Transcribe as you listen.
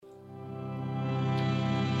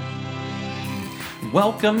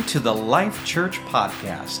Welcome to the Life Church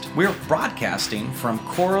Podcast. We're broadcasting from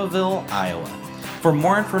Coralville, Iowa. For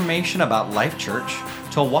more information about Life Church,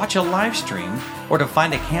 to watch a live stream, or to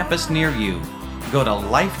find a campus near you, go to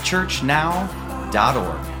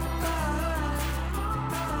lifechurchnow.org.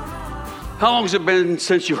 How long has it been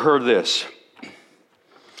since you've heard this?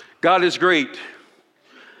 God is great.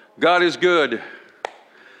 God is good.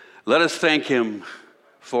 Let us thank Him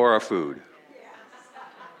for our food.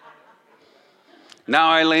 Now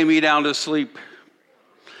I lay me down to sleep.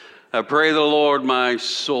 I pray the Lord my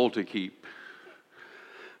soul to keep.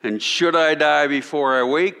 And should I die before I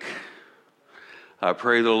wake, I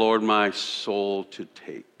pray the Lord my soul to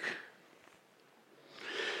take.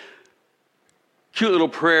 Cute little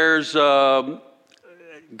prayers,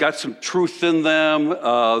 got some truth in them.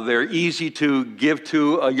 They're easy to give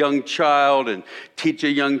to a young child and teach a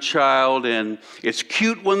young child. And it's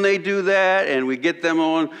cute when they do that, and we get them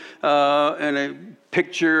on in a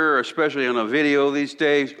picture, especially on a video these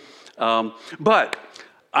days. But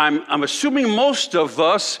I'm assuming most of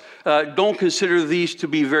us don't consider these to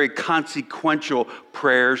be very consequential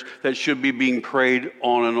prayers that should be being prayed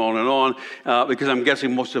on and on and on, because I'm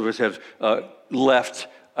guessing most of us have left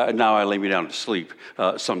now I lay me down to sleep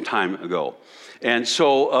some time ago. And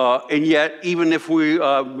so, and yet, even if we've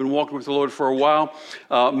been walking with the Lord for a while,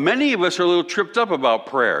 many of us are a little tripped up about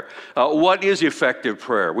prayer. What is effective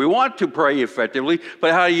prayer? We want to pray effectively,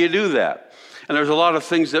 but how do you do that? And there's a lot of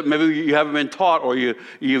things that maybe you haven't been taught, or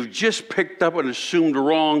you've just picked up and assumed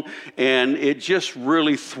wrong, and it just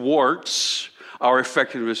really thwarts our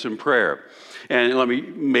effectiveness in prayer. And let me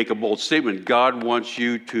make a bold statement. God wants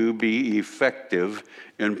you to be effective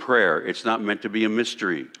in prayer. It's not meant to be a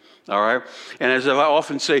mystery. All right? And as I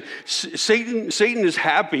often say, Satan is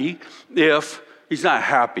happy if he's not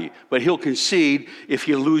happy, but he'll concede if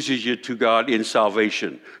he loses you to God in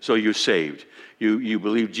salvation. So you're saved. You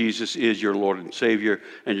believe Jesus is your Lord and Savior,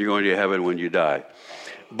 and you're going to heaven when you die.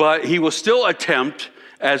 But he will still attempt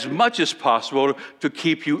as much as possible to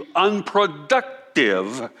keep you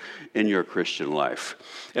unproductive in your Christian life.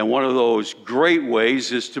 And one of those great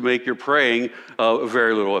ways is to make your praying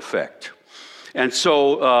very little effect. And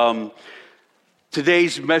so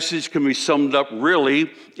today's message can be summed up really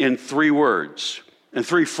in three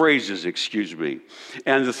phrases.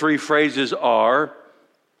 And the three phrases are: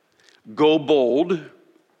 go bold,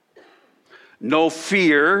 no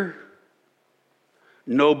fear,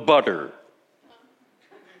 no butter.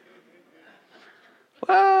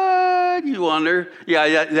 What, you wonder?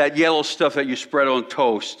 Yeah, that yellow stuff that you spread on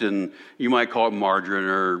toast, and you might call it margarine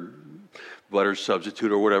or butter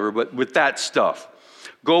substitute or whatever, but with that stuff.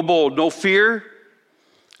 Go bold, no fear,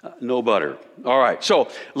 no butter. All right, so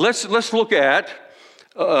let's look at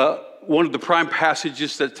one of the prime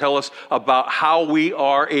passages that tell us about how we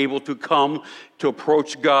are able to come to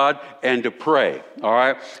approach God and to pray. All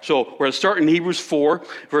right, so we're going to start in Hebrews 4,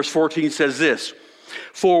 verse 14 says this: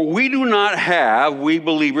 for we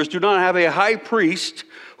believers do not have a high priest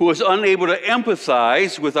who is unable to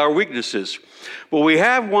empathize with our weaknesses, but we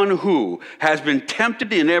have one who has been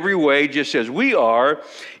tempted in every way just as we are,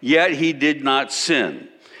 yet he did not sin.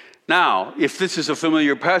 Now, if this is a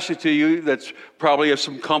familiar passage to you, that's probably of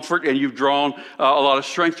some comfort, and you've drawn a lot of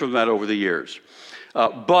strength from that over the years.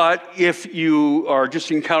 But if you are just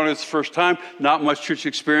encountering this the first time, not much church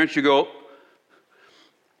experience, you go,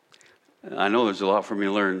 I know there's a lot for me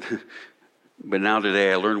to learn, but now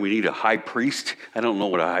today I learned we need a high priest. I don't know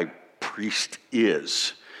what a high priest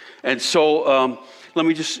is. And so let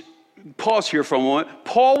me just pause here for a moment.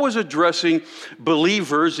 Paul was addressing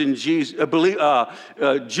believers in Jesus,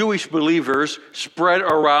 Jewish believers spread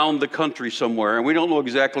around the country somewhere, and we don't know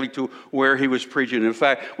exactly to where he was preaching. In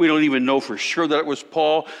fact, we don't even know for sure that it was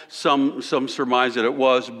Paul. Some surmise that it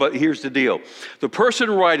was, but here's the deal. The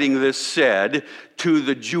person writing this said to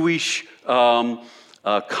the Jewish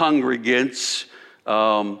congregants,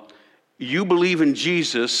 you believe in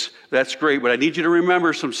Jesus, that's great, but I need you to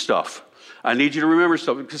remember some stuff.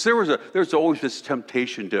 Because there's always this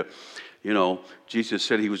temptation to, Jesus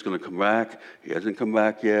said he was going to come back. He hasn't come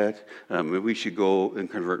back yet. Maybe we should go and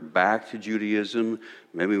convert back to Judaism.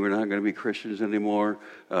 Maybe we're not going to be Christians anymore.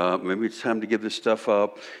 Maybe it's time to give this stuff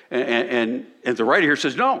up. And the writer here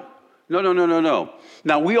says, No.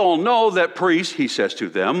 Now, we all know that priests, he says to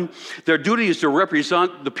them, their duty is to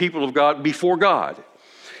represent the people of God before God.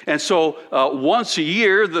 And so once a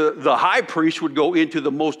year, the high priest would go into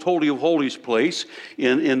the most holy of holies place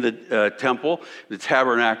in the temple, the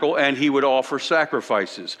tabernacle, and he would offer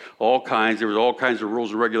sacrifices, all kinds. There was all kinds of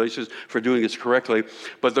rules and regulations for doing this correctly.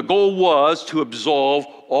 But the goal was to absolve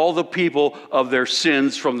all the people of their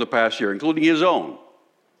sins from the past year, including his own.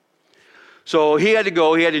 So he had to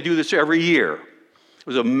go. He had to do this every year. It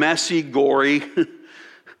was a messy, gory,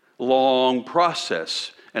 long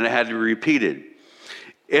process, and it had to be repeated.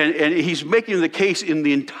 And he's making the case in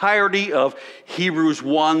the entirety of Hebrews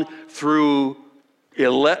 1 through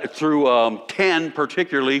 10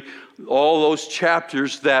 particularly, all those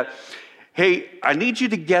chapters that, hey, I need you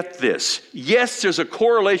to get this. Yes, there's a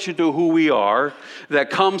correlation to who we are that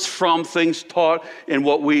comes from things taught in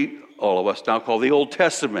what we, all of us now call the Old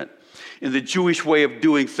Testament, in the Jewish way of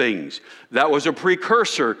doing things. That was a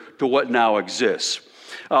precursor to what now exists.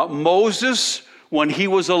 Moses, when he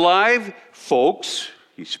was alive, folks,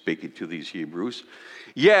 he's speaking to these Hebrews,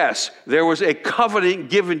 yes, there was a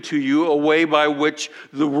covenant given to you, a way by which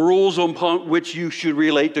the rules upon which you should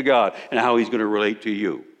relate to God and how he's going to relate to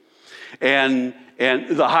you. And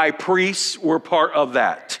the high priests were part of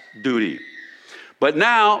that duty. But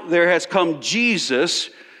now there has come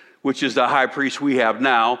Jesus, which is the high priest we have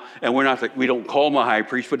now, and we don't call him a high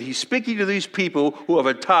priest, but he's speaking to these people who have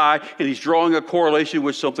a tie, and he's drawing a correlation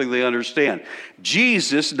with something they understand.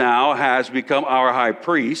 Jesus now has become our high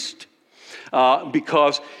priest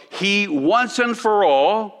because he once and for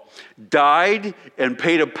all died and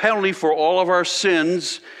paid a penalty for all of our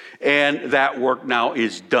sins, and that work now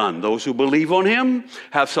is done. Those who believe on him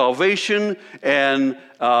have salvation and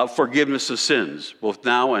forgiveness of sins, both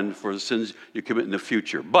now and for the sins you commit in the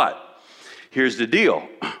future. But here's the deal.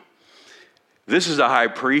 This is a high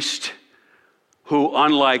priest who,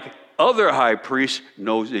 unlike other high priests,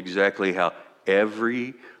 knows exactly how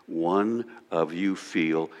every one of you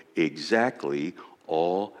feel exactly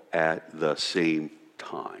all at the same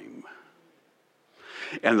time.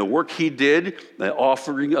 And the work he did, the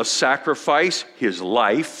offering of sacrifice, his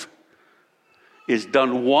life, is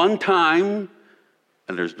done one time,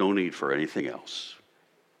 and there's no need for anything else.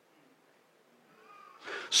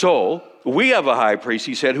 So, we have a high priest,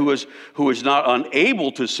 he said, who is not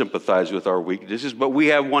unable to sympathize with our weaknesses, but we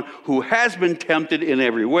have one who has been tempted in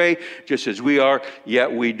every way, just as we are,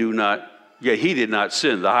 yet he did not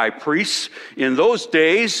sin. The high priests in those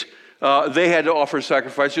days, they had to offer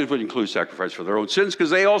sacrifices, which include sacrifice for their own sins, because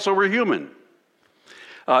they also were human.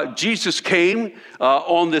 Jesus came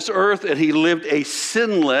on this earth, and he lived a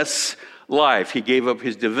sinless life. He gave up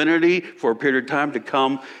his divinity for a period of time to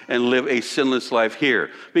come and live a sinless life here,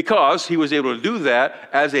 because he was able to do that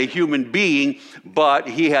as a human being, but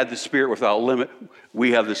he had the Spirit without limit.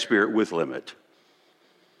 We have the Spirit with limit.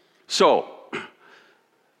 So,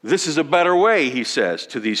 this is a better way, he says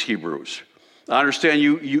to these Hebrews. I understand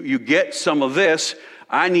you get some of this.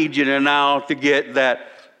 I need you to now to get that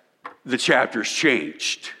the chapter's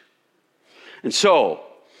changed. And so,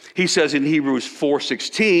 he says in Hebrews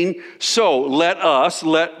 4:16, so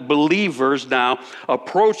let believers now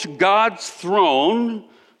approach God's throne,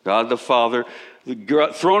 God the Father, the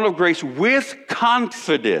throne of grace with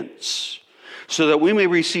confidence, so that we may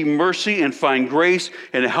receive mercy and find grace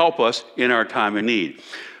and help us in our time of need.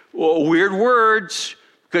 Well, weird words,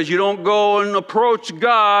 because you don't go and approach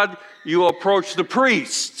God, you approach the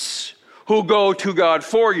priests who go to God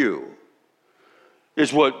for you,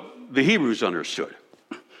 is what the Hebrews understood.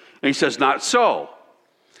 And he says, not so.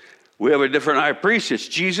 We have a different high priest. It's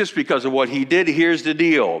Jesus because of what he did. Here's the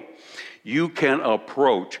deal. You can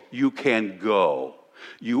approach. You can go.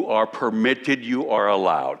 You are permitted. You are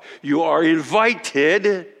allowed. You are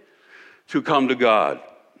invited to come to God,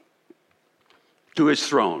 to his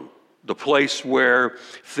throne, the place where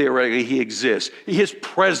theoretically he exists. His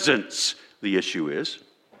presence, the issue is,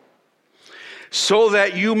 so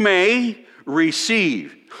that you may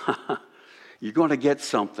receive. You're going to get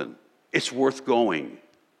something. It's worth going.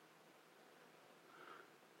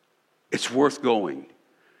 It's worth going.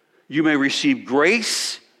 You may receive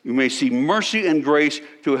grace. You may see mercy and grace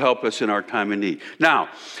to help us in our time of need. Now,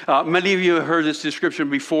 many of you have heard this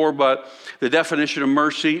description before, but the definition of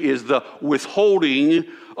mercy is the withholding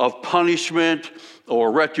of punishment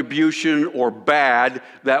or retribution or bad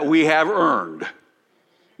that we have earned,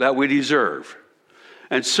 that we deserve.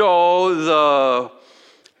 And so the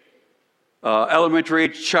elementary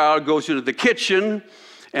age child goes into the kitchen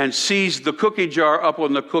and sees the cookie jar up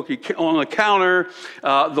on the counter,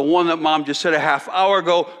 the one that mom just said a half hour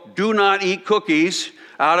ago, do not eat cookies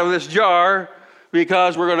out of this jar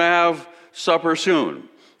because we're going to have supper soon,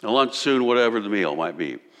 lunch soon, whatever the meal might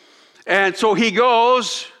be. And so he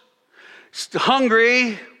goes,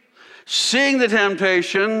 hungry, seeing the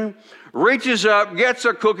temptation, reaches up, gets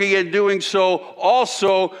a cookie, and doing so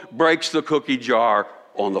also breaks the cookie jar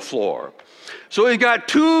on the floor. So he's got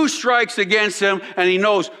 2 strikes against him, and he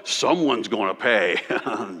knows someone's going to pay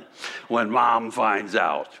when mom finds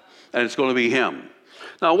out, and it's going to be him.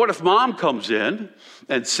 Now, what if mom comes in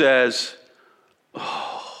and says,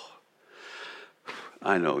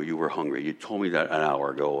 I know you were hungry. You told me that an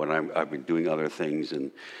hour ago, and I've been doing other things,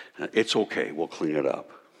 and it's okay. We'll clean it up.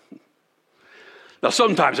 Now,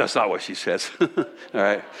 sometimes that's not what she says. All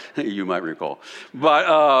right, you might recall. But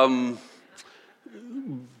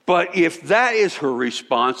if that is her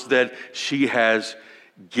response, then she has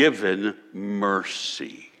given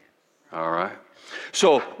mercy. All right?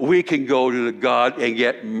 So we can go to God and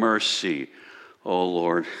get mercy. Oh,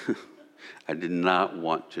 Lord, I did not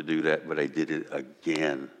want to do that, but I did it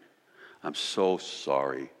again. I'm so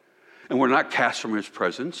sorry. And we're not cast from his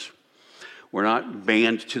presence. We're not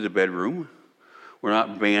banned to the bedroom. We're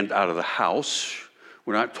not banned out of the house.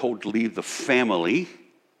 We're not told to leave the family.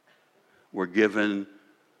 We're given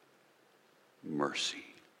mercy.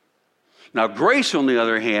 Now, grace, on the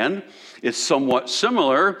other hand, is somewhat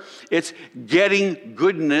similar. It's getting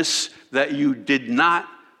goodness that you did not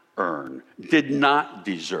earn, did not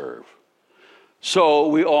deserve. So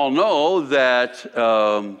we all know that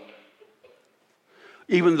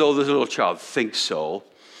even though this little child thinks so,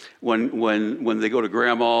 when they go to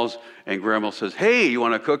grandma's and grandma says, hey, you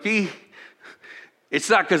want a cookie? It's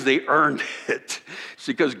not because they earned it. It's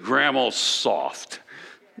because grandma's soft.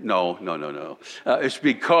 No. It's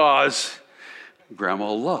because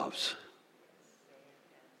grandma loves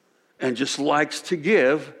and just likes to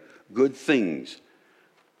give good things,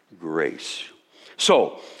 grace.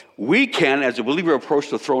 So we can, as a believer, approach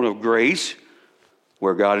the throne of grace,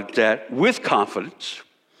 where God is at, with confidence,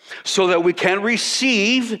 so that we can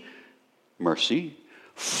receive mercy,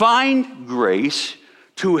 find grace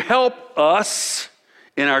to help us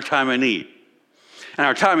in our time of need. And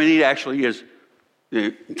our time of need actually is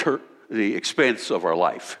the expanse of our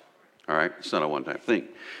life. All right? It's not a one-time thing,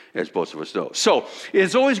 as most of us know. So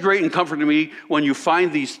it's always great and comforting to me when you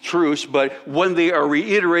find these truths, but when they are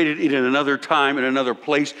reiterated in another time, in another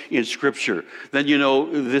place in Scripture, then you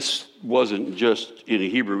know this wasn't just in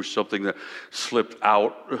Hebrew, something that slipped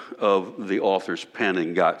out of the author's pen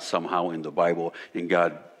and got somehow in the Bible, and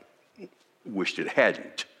God wished it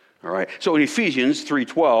hadn't. All right? So in Ephesians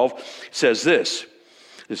 3:12 says this.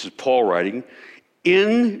 This is Paul writing,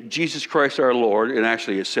 in Jesus Christ our Lord, and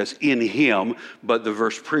actually it says in him, but the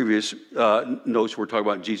verse previous notes we're talking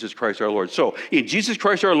about Jesus Christ our Lord. So, in Jesus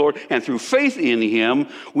Christ our Lord, and through faith in him,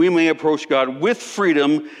 we may approach God with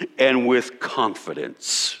freedom and with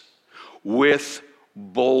confidence, with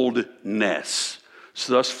boldness.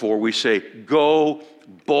 So thus for we say, go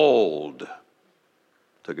bold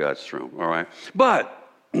to God's throne, all right? But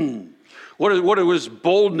what does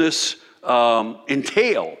boldness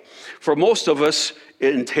entail? For most of us,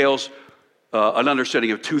 it entails an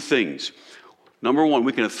understanding of two things. Number one,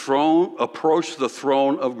 we can approach the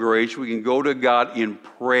throne of grace. We can go to God in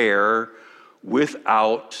prayer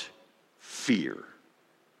without fear.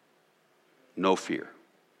 No fear.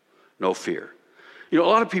 No fear. You know, a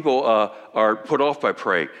lot of people are put off by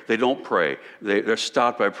praying. They don't pray. They're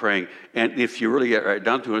stopped by praying. And if you really get right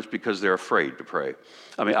down to it, it's because they're afraid to pray.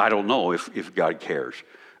 I mean, I don't know if God cares.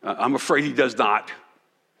 I'm afraid he does not.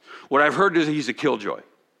 What I've heard is he's a killjoy.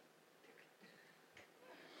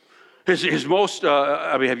 His most,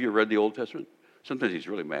 have you read the Old Testament? Sometimes he's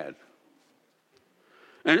really mad.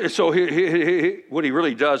 And so what he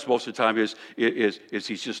really does most of the time is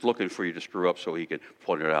he's just looking for you to screw up so he can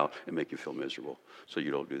point it out and make you feel miserable so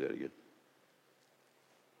you don't do that again.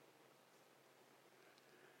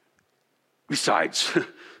 Besides,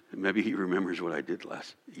 maybe he remembers what I did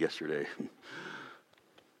yesterday.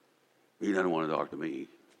 He doesn't want to talk to me.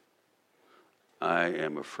 I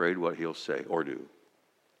am afraid what he'll say or do.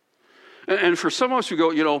 And for some of us who go,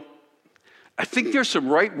 you know, I think there's some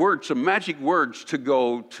right words, some magic words to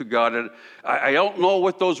go to God. And I don't know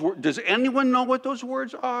what those words, does anyone know what those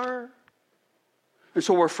words are? And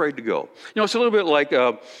so we're afraid to go. You know, it's a little bit like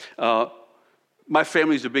my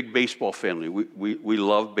family's a big baseball family. We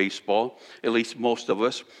love baseball, at least most of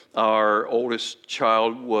us. Our oldest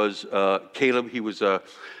child was Caleb. He was a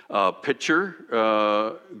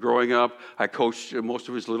pitcher growing up. I coached most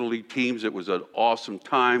of his little league teams. It was an awesome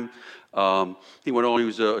time. He went on. He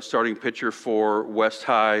was a starting pitcher for West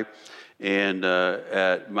High and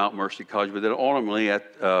at Mount Mercy College, but then ultimately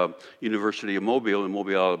at University of Mobile in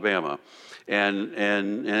Mobile, Alabama,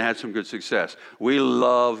 and had some good success. We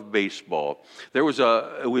love baseball.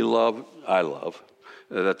 I love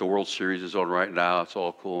that the World Series is on right now. It's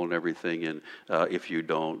all cool and everything, and if you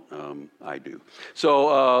don't, I do.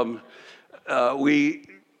 So we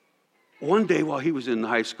one day while he was in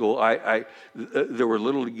high school, there were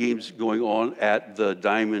little league games going on at the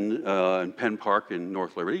Diamond and Penn Park in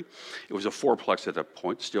North Liberty. It was a fourplex at that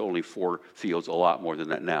point, still only 4 fields, a lot more than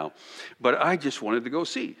that now. But I just wanted to go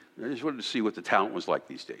see. I just wanted to see what the talent was like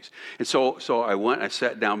these days. And so I went, I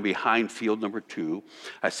sat down behind field number 2.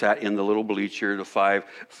 I sat in the little bleacher, the five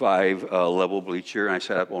level bleacher, and I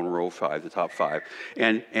sat up on row 5, the top 5.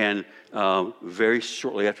 And very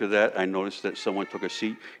shortly after that, I noticed that someone took a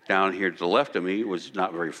seat down here to the left of me. It was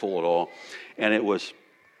not very full at all. And it was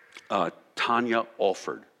Tanya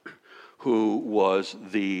Alford, who was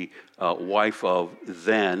the wife of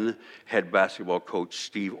then head basketball coach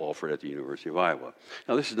Steve Alford at the University of Iowa.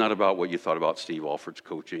 Now, this is not about what you thought about Steve Alford's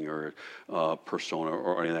coaching or persona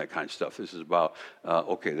or any of that kind of stuff. This is about,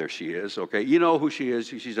 okay, there she is. Okay, you know who she is.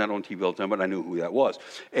 She's not on TV all the time, but I knew who that was.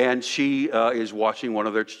 And she is watching one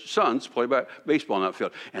of their sons play baseball on that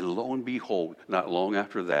field. And lo and behold, not long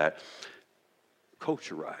after that,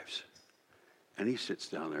 coach arrives. And he sits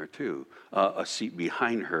down there too, a seat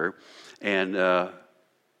behind her, and I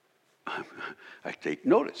take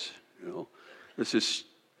notice. This is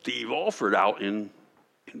Steve Alford out in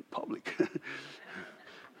public,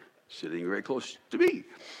 sitting very close to me.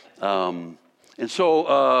 And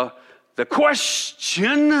so the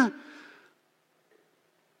question: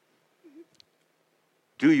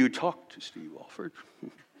 do you talk to Steve Alford?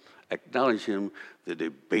 Acknowledge him. The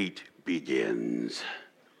debate begins.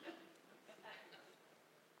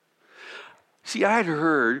 See, I had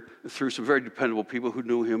heard through some very dependable people who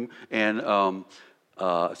knew him and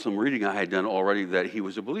some reading I had done already that he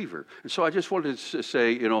was a believer. And so I just wanted to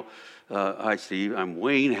say, hi, Steve, I'm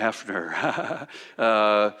Wayne Hefner.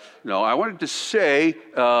 I wanted to say,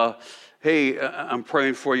 hey, I'm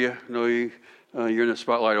praying for you. You're in the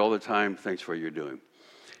spotlight all the time. Thanks for what you're doing.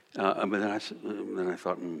 But then I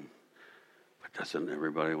thought, but doesn't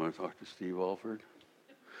everybody want to talk to Steve Alford?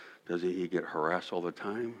 Doesn't he get harassed all the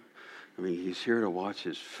time? I mean, he's here to watch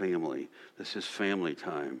his family. This is family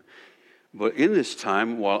time. But in this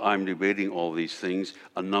time, while I'm debating all these things,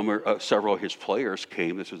 several of his players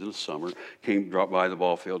came. This was in the summer. Dropped by the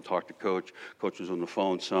ball field, talked to Coach. Coach was on the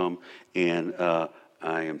phone some, and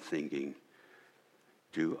I am thinking,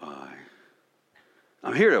 do I?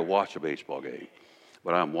 I'm here to watch a baseball game,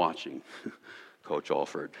 but I'm watching Coach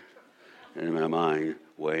Alford, and in my mind,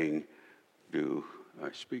 weighing, do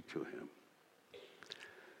I speak to him?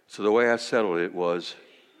 So the way I settled it was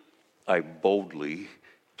I boldly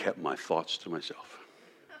kept my thoughts to myself.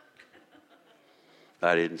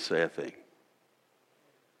 I didn't say a thing.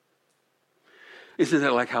 Isn't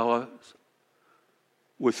that like how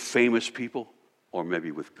with famous people or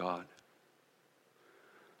maybe with God?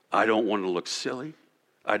 I don't want to look silly.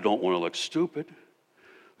 I don't want to look stupid.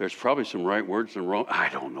 There's probably some right words and wrong. I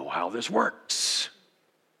don't know how this works.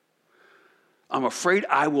 I'm afraid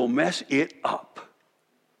I will mess it up.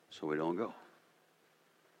 So we don't go.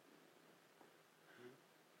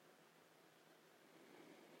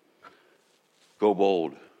 Go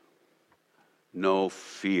bold. No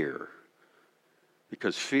fear.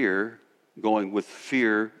 Because going with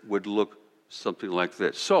fear would look something like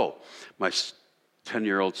this. So, my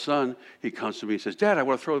 10-year-old son, he comes to me and says, Dad, I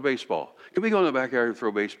want to throw the baseball. Can we go in the backyard and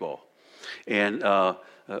throw baseball? And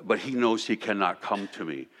but he knows he cannot come to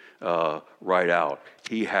me right out.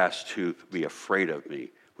 He has to be afraid of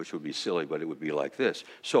me, which would be silly, but it would be like this.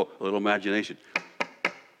 So, a little imagination.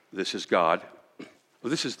 This is God.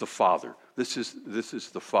 This is the Father. This is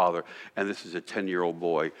the Father, and this is a 10-year-old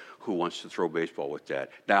boy who wants to throw baseball with Dad.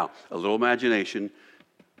 Now, a little imagination.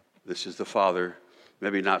 This is the Father.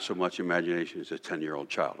 Maybe not so much imagination as a 10-year-old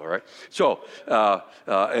child, all right? So,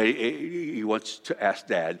 he wants to ask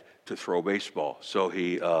Dad to throw baseball. So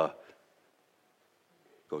he goes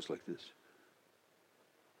like this.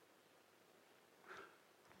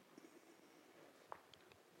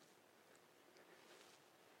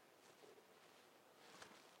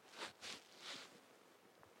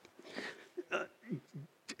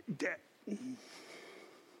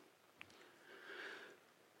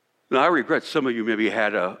 Now, I regret some of you maybe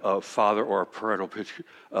had a father or a parental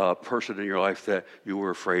person in your life that you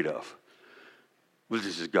were afraid of. But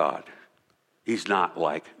this is God. He's not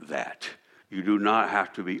like that. You do not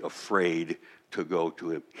have to be afraid to go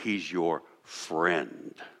to him. He's your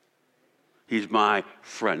friend. He's my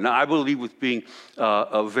friend. Now, I believe with being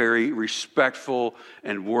a very respectful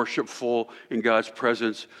and worshipful in God's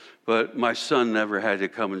presence, but my son never had to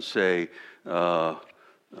come and say,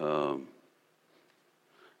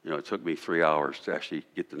 it took me 3 hours to actually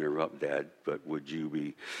get the nerve up, Dad, but would you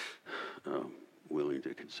be willing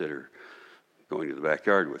to consider going to the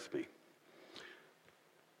backyard with me?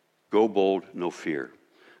 Go bold, no fear.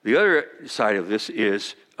 The other side of this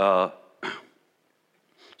is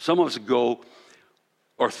some of us go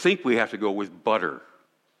or think we have to go with butter.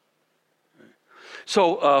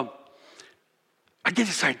 So I get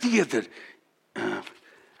this idea that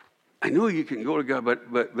I know you can go to God,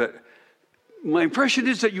 but my impression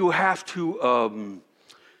is that you have to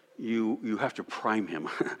you have to prime him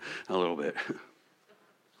a little bit.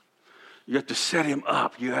 You have to set him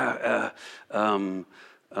up. You have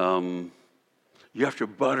to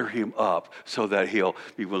butter him up so that he'll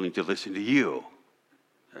be willing to listen to you.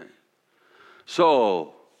 Okay.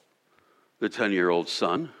 So the 10-year-old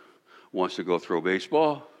son wants to go throw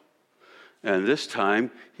baseball, and this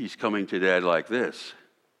time he's coming to Dad like this.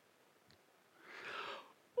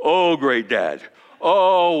 Oh, great Dad.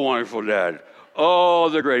 Oh, wonderful Dad. Oh,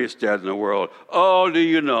 the greatest dad in the world. Oh, do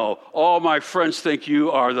you know? All my friends think you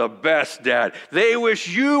are the best dad. They wish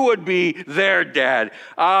you would be their dad.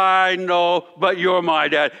 I know, but you're my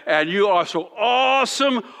dad. And you are so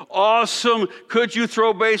awesome, awesome. Could you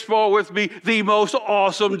throw baseball with me? The most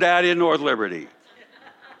awesome dad in North Liberty.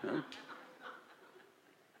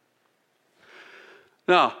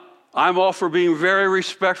 Now, I'm all for being very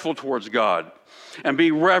respectful towards God and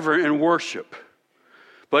being reverent in worship.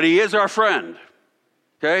 But he is our friend,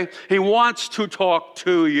 okay? He wants to talk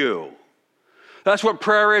to you. That's what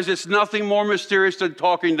prayer is. It's nothing more mysterious than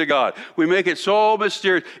talking to God. We make it so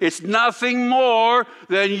mysterious. It's nothing more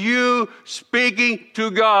than you speaking to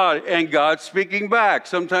God and God speaking back.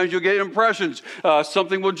 Sometimes you'll get impressions.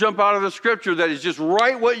 Something will jump out of the scripture that is just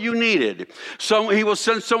right what you needed. He will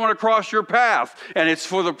send someone across your path, and it's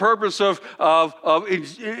for the purpose of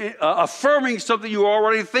affirming something you're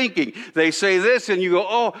already thinking. They say this, and you go,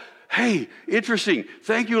 oh, hey, interesting.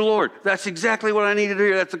 Thank you, Lord. That's exactly what I needed to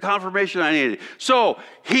hear. That's the confirmation I needed. So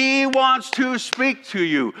he wants to speak to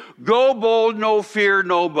you. Go bold, no fear,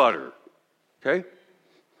 no butter. Okay?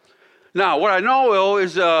 Now, what I know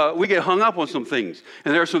is we get hung up on some things.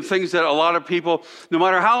 And there are some things that a lot of people, no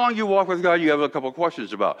matter how long you walk with God, you have a couple of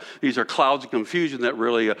questions about. These are clouds of confusion that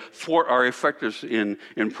really thwart our effectiveness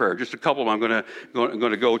in prayer. Just a couple of them I'm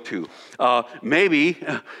going to go to. Maybe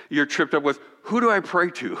you're tripped up with, who do I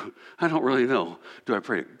pray to? I don't really know. Do I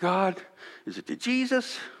pray to God? Is it to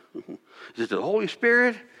Jesus? Is it to the Holy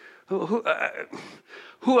Spirit? Who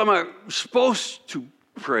am I supposed to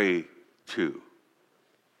pray to?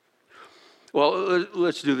 Well,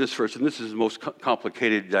 let's do this first. And this is the most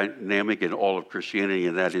complicated dynamic in all of Christianity,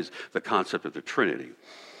 and that is the concept of the Trinity.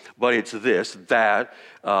 But it's this, that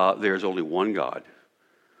there's only one God.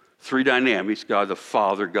 Three dynamics, God the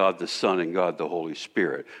Father, God the Son, and God the Holy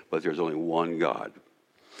Spirit. But there's only one God.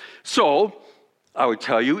 So, I would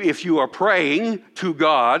tell you, if you are praying to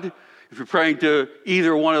God, if you're praying to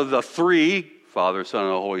either one of the three, Father, Son,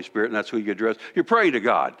 and the Holy Spirit, and that's who you address, you're praying to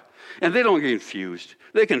God. And they don't get confused.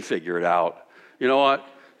 They can figure it out. You know what?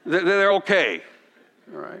 They're okay.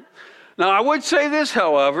 All right. Now, I would say this,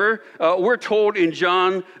 however. We're told in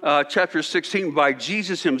John chapter 16 by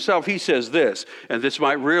Jesus himself, he says this, and this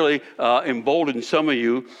might really embolden some of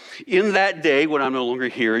you. In that day, when I'm no longer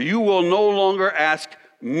here, you will no longer ask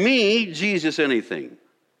me, Jesus, anything.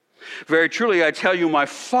 Very truly, I tell you, my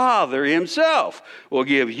Father himself will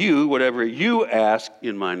give you whatever you ask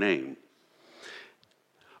in my name.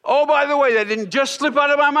 Oh, by the way, that didn't just slip out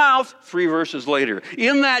of my mouth. 3 verses later.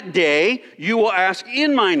 In that day, you will ask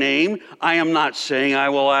in my name. I am not saying I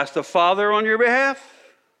will ask the Father on your behalf.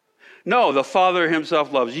 No, the Father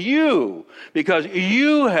himself loves you because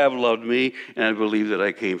you have loved me and believe that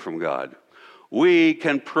I came from God. We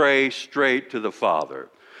can pray straight to the Father.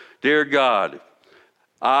 Dear God,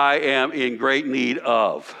 I am in great need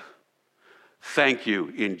of. Thank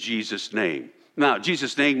you in Jesus' name. Now,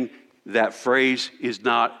 Jesus' name, that phrase is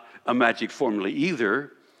not a magic formula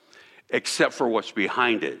either, except for what's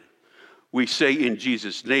behind it. We say in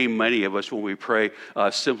Jesus' name, many of us, when we pray,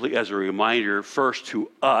 simply as a reminder, first to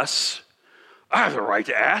us, I have the right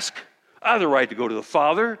to ask. I have the right to go to the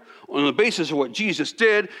Father on the basis of what Jesus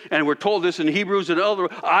did, and we're told this in Hebrews and other,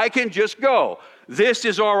 I can just go. This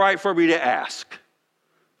is all right for me to ask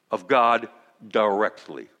of God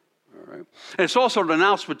directly. All right. And it's also an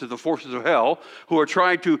announcement to the forces of hell who are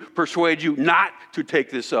trying to persuade you not to take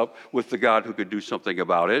this up with the God who could do something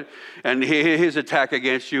about it. And his attack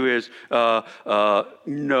against you is,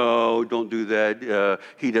 no, don't do that.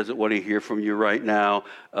 He doesn't want to hear from you right now.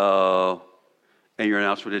 And your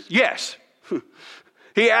announcement is, yes,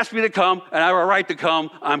 he asked me to come, and I have a right to come.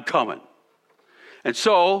 I'm coming. And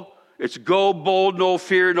so it's go bold, no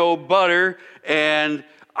fear, no butter, and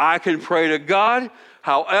I can pray to God.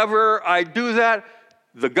 However I do that,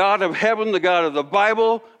 the God of heaven, the God of the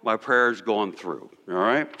Bible, my prayer is going through, all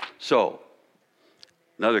right? So,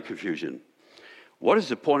 Another confusion. What is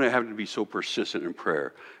the point of having to be so persistent in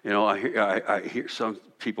prayer? You know, I hear some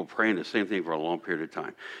people praying the same thing for a long period of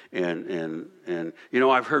time. And you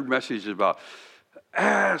know, I've heard messages about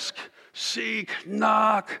ask, seek,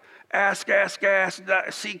 knock, ask,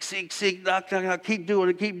 seek, knock, keep doing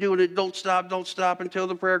it, don't stop until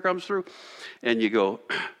the prayer comes through. And you go,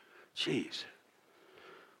 geez,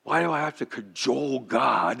 why do I have to cajole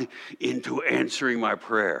God into answering my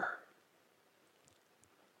prayer?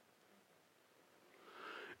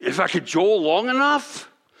 If I cajole long enough,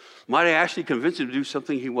 might I actually convince him to do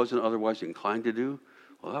something he wasn't otherwise inclined to do?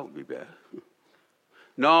 Well, that would be bad.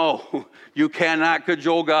 No, you cannot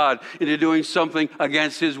cajole God into doing something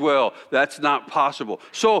against his will. That's not possible.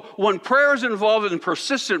 So when prayer is involved in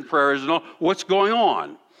persistent prayers, what's going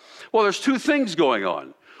on? Well, there's two things going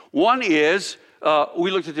on. One is, we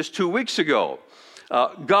looked at this 2 weeks ago.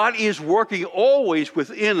 God is working always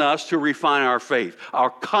within us to refine our faith, our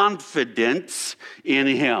confidence in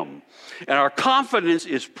him. And our confidence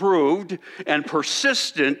is proved, and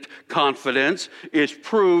persistent confidence is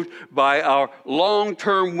proved by our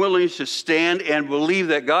long-term willingness to stand and believe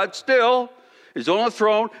that God still is on the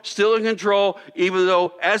throne, still in control, even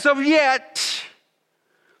though, as of yet,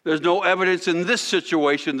 there's no evidence in this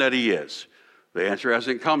situation that he is. The answer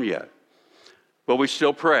hasn't come yet. But we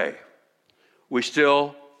still pray. We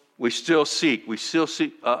still seek,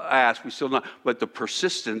 ask, we still not. But the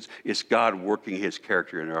persistence is God working his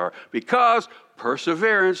character in our heart. Because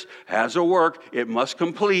perseverance has a work it must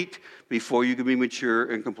complete before you can be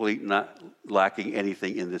mature and complete, not lacking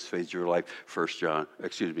anything in this phase of your life.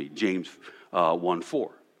 James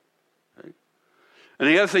 1:4. Okay? And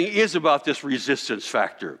the other thing is about this resistance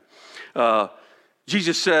factor.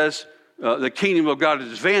 Jesus says the kingdom of God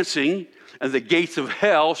is advancing, and the gates of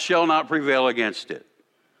hell shall not prevail against it.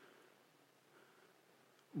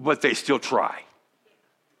 But they still try.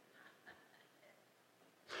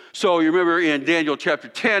 So you remember in Daniel chapter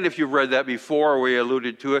 10, if you've read that before, we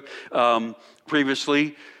alluded to it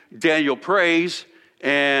previously, Daniel prays,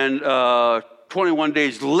 and 21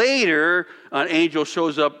 days later, an angel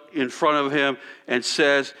shows up in front of him and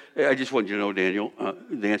says, I just want you to know, Daniel,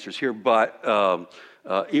 the answer's here, but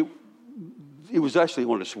it was actually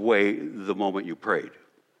on its way the moment you prayed.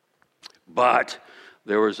 But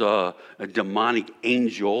there was a demonic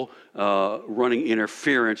angel running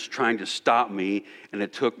interference, trying to stop me, and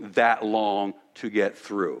it took that long to get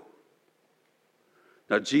through.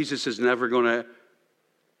 Now, Jesus is never going to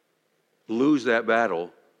lose that battle.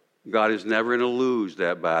 God is never going to lose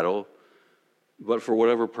that battle. But for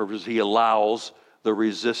whatever purpose, he allows the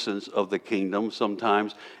resistance of the kingdom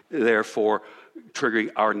sometimes, therefore triggering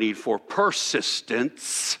our need for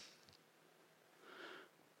persistence,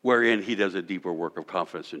 wherein he does a deeper work of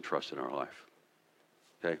confidence and trust in our life.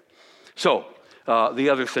 Okay? So, the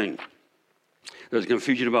other thing, there's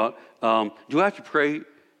confusion about, do I have to pray,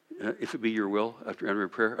 if it be your will, after every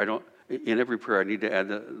prayer? In every prayer, I need to add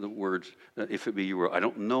the words, if it be your will. I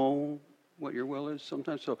don't know what your will is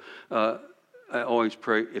sometimes, so I always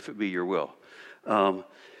pray, if it be your will. And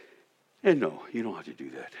no, you don't have to do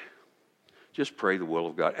that. Just pray the will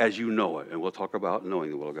of God as you know it. And we'll talk about knowing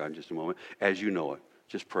the will of God in just a moment. As you know it,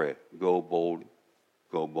 just pray it. Go bold,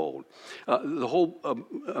 go bold. The whole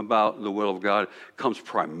about the will of God comes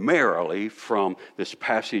primarily from this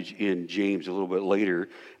passage in James a little bit later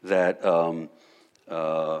that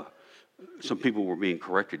some people were being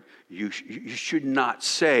corrected. You should not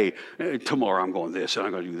say, tomorrow I'm going this and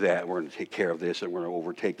I'm going to do that. We're going to take care of this and we're going to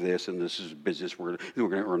overtake this and this is business. We're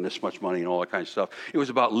going to earn this much money and all that kind of stuff. It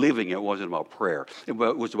was about living. It wasn't about prayer. It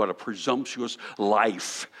was about a presumptuous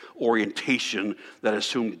life orientation that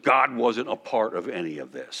assumed God wasn't a part of any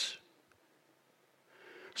of this.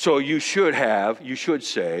 So you should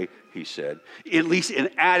say, he said, at least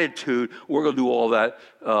in attitude, we're going to do all that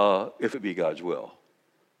if it be God's will.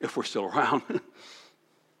 If we're still around.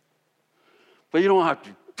 But you don't have to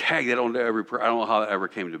tag that onto every prayer. I don't know how that ever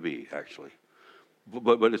came to be, actually.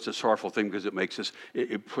 But it's a sorrowful thing because it makes us,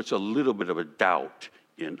 it puts a little bit of a doubt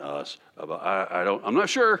in us about, I'm not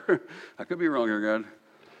sure. I could be wrong here, God.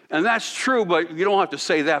 And that's true, but you don't have to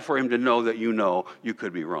say that for him to know that you know you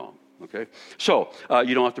could be wrong, okay? So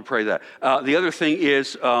you don't have to pray that. The other thing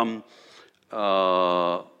is,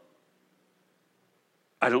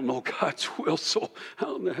 I don't know God's will, so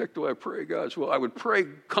how in the heck do I pray God's will? I would pray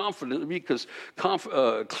confidently because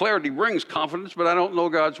clarity brings confidence, but I don't know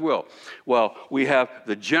God's will. Well, we have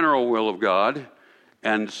the general will of God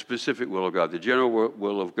and the specific will of God. The general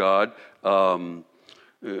will of God,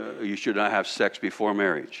 you should not have sex before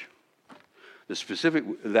marriage. The specific,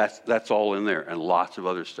 that's all in there, and lots of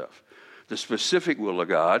other stuff. The specific will of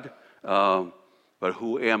God, but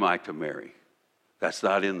who am I to marry? That's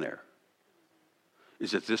not in there.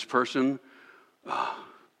 Is it this person? Oh,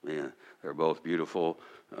 man, they're both beautiful.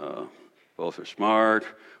 Both are smart.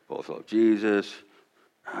 Both love Jesus.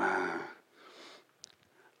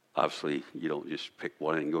 Obviously, you don't just pick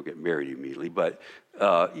one and go get married immediately, but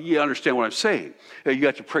you understand what I'm saying. You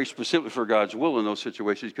have to pray specifically for God's will in those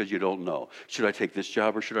situations because you don't know. Should I take this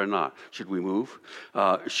job or should I not? Should we move?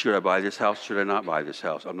 Should I buy this house? Should I not buy this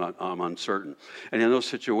house? I'm uncertain. And in those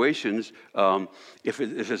situations, if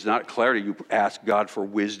it's not clarity, you ask God for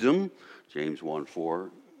wisdom. James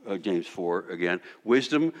 4 again,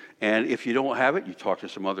 wisdom. And if you don't have it, you talk to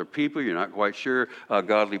some other people. You're not quite sure,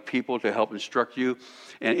 godly people to help instruct you.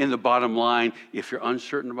 And in the bottom line, if you're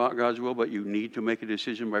uncertain about God's will, but you need to make a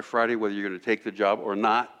decision by Friday whether you're going to take the job or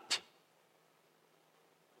not,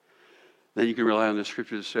 then you can rely on the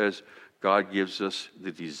scripture that says God gives us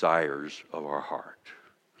the desires of our heart.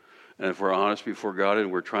 And if we're honest before God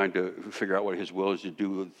and we're trying to figure out what his will is to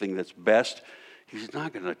do the thing that's best, he's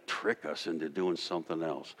not going to trick us into doing something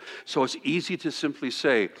else. So it's easy to simply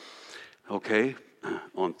say, okay,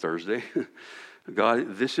 on Thursday,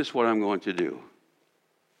 God, this is what I'm going to do.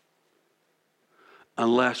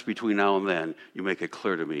 Unless between now and then you make it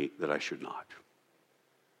clear to me that I should not.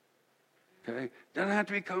 Okay? Doesn't have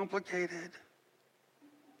to be complicated.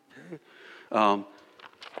 Okay?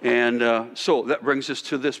 So that brings us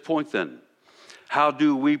to this point then. How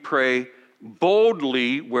do we pray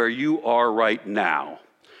boldly where you are right now?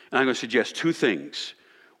 And I'm going to suggest two things.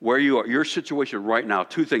 Where you are, your situation right now,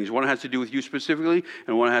 two things. One has to do with you specifically,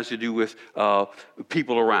 and one has to do with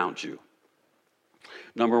people around you.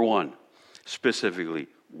 Number one, specifically,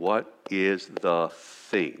 what is the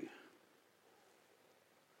thing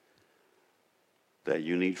that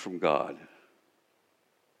you need from God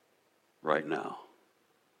right now?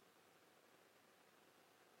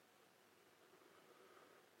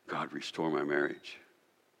 God, restore my marriage.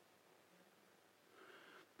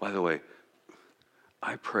 By the way,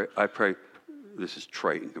 I pray, this is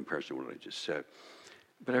trite in comparison to what I just said,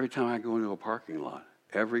 but every time I go into a parking lot,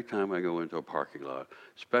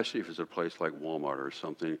 especially if it's a place like Walmart or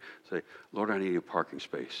something, say, Lord, I need a parking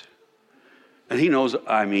space. And he knows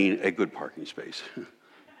I mean a good parking space.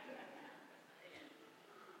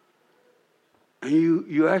 And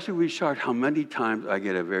you actually be shocked how many times I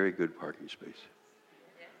get a very good parking space.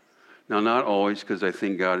 Now, not always, because I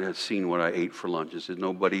think God has seen what I ate for lunch and said,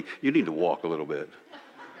 nobody, you need to walk a little bit.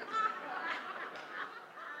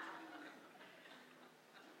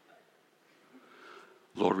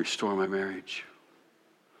 Lord, restore my marriage.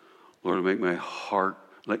 Lord, make my heart,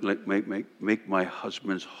 make my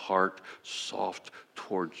husband's heart soft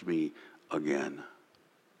towards me again.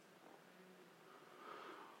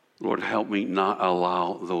 Lord, help me not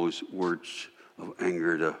allow those words of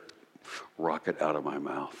anger to rocket out of my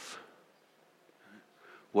mouth.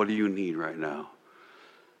 What do you need right now?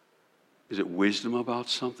 Is it wisdom about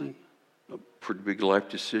something? A pretty big life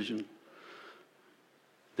decision?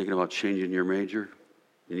 Thinking about changing your major?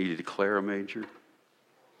 You need to declare a major?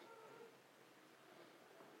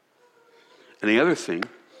 And the other thing,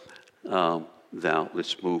 now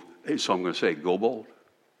let's move. So I'm going to say, go bold.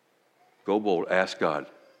 Go bold. Ask God.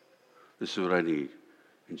 This is what I need.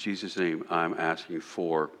 In Jesus' name, I'm asking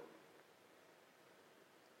for.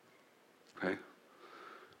 Okay?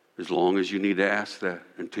 As long as you need to ask that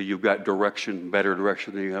until you've got direction, better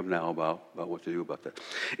direction than you have now about what to do about that.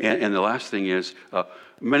 And the last thing is,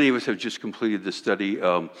 many of us have just completed the study,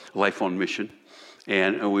 Life on Mission.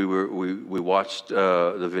 And we watched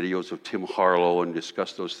the videos of Tim Harlow and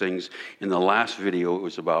discussed those things. In the last video, it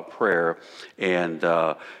was about prayer, and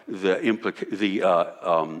the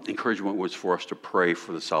encouragement was for us to pray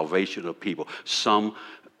for the salvation of people. Some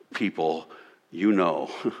people, you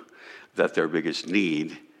know, that their biggest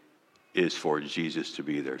need is for Jesus to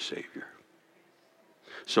be their Savior.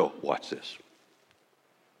 So, watch this.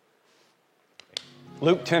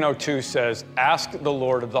 Luke 10:02 says, "Ask the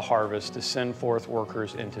Lord of the harvest to send forth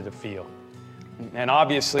workers into the field." And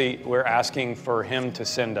obviously, we're asking for Him to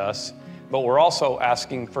send us, but we're also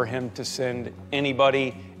asking for Him to send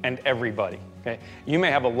anybody and everybody. Okay? You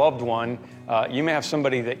may have a loved one, you may have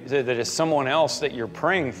somebody that is someone else that you're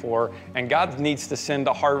praying for, and God needs to send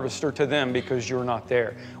a harvester to them because you're not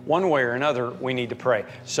there. One way or another, we need to pray.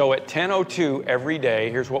 So at 10:02 every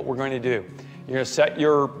day, here's what we're going to do. You're going to set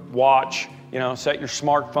your watch, set your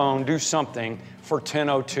smartphone, do something for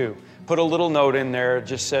 10:02. Put a little note in there, it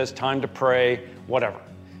just says time to pray, whatever.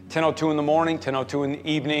 10:02 in the morning, 10:02 in the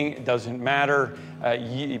evening, it doesn't matter.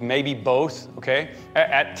 Maybe both, okay?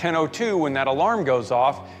 At 10:02, when that alarm goes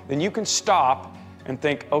off, then you can stop and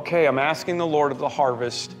think, okay, I'm asking the Lord of the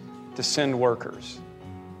harvest to send workers.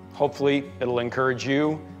 Hopefully, it'll encourage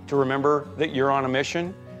you to remember that you're on a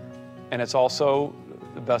mission, and it's also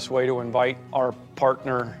the best way to invite our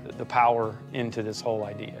partner, the Power, into this whole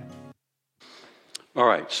idea. All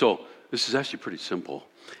right, so this is actually pretty simple.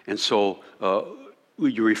 And so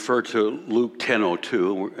you refer to Luke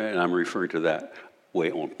 10:02, and I'm referring to that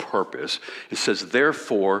way on purpose. It says,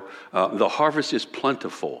 therefore, the harvest is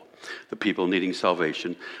plentiful, the people needing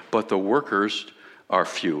salvation, but the workers are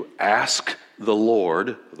few. Ask the Lord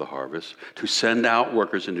of the harvest to send out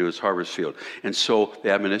workers into his harvest field. And so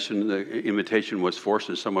the admonition, the invitation was forced,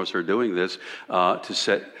 and some of us are doing this, to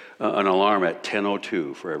set an alarm at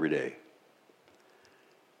 10:02 for every day,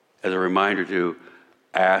 as a reminder to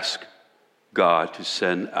ask God to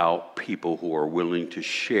send out people who are willing to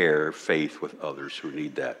share faith with others who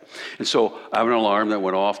need that. And so I have an alarm that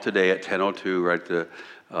went off today at 10:02, right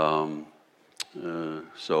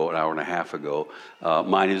so an hour and a half ago.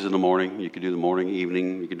 Mine is in the morning. You can do the morning,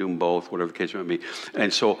 evening. You can do them both, whatever the case might be.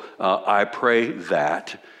 And so I pray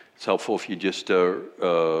that. It's helpful if you just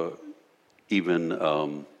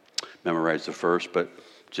even memorize the verse, but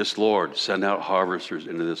just, Lord, send out harvesters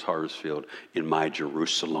into this harvest field in my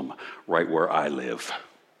Jerusalem, right where I live.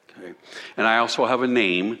 Okay? And I also have a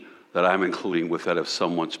name that I'm including with that of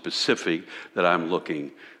someone specific that I'm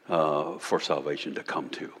looking for salvation to come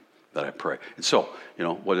to, that I pray. And so,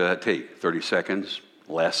 what did that take? 30 seconds?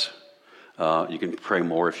 Less? You can pray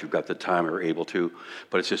more if you've got the time or able to,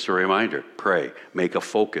 but it's just a reminder. Pray. Make a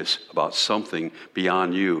focus about something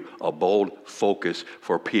beyond you, a bold focus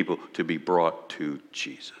for people to be brought to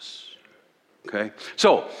Jesus. Okay?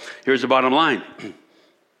 So, here's the bottom line.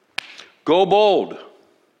 Go bold.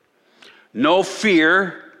 No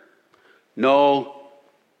fear, no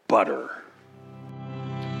butter.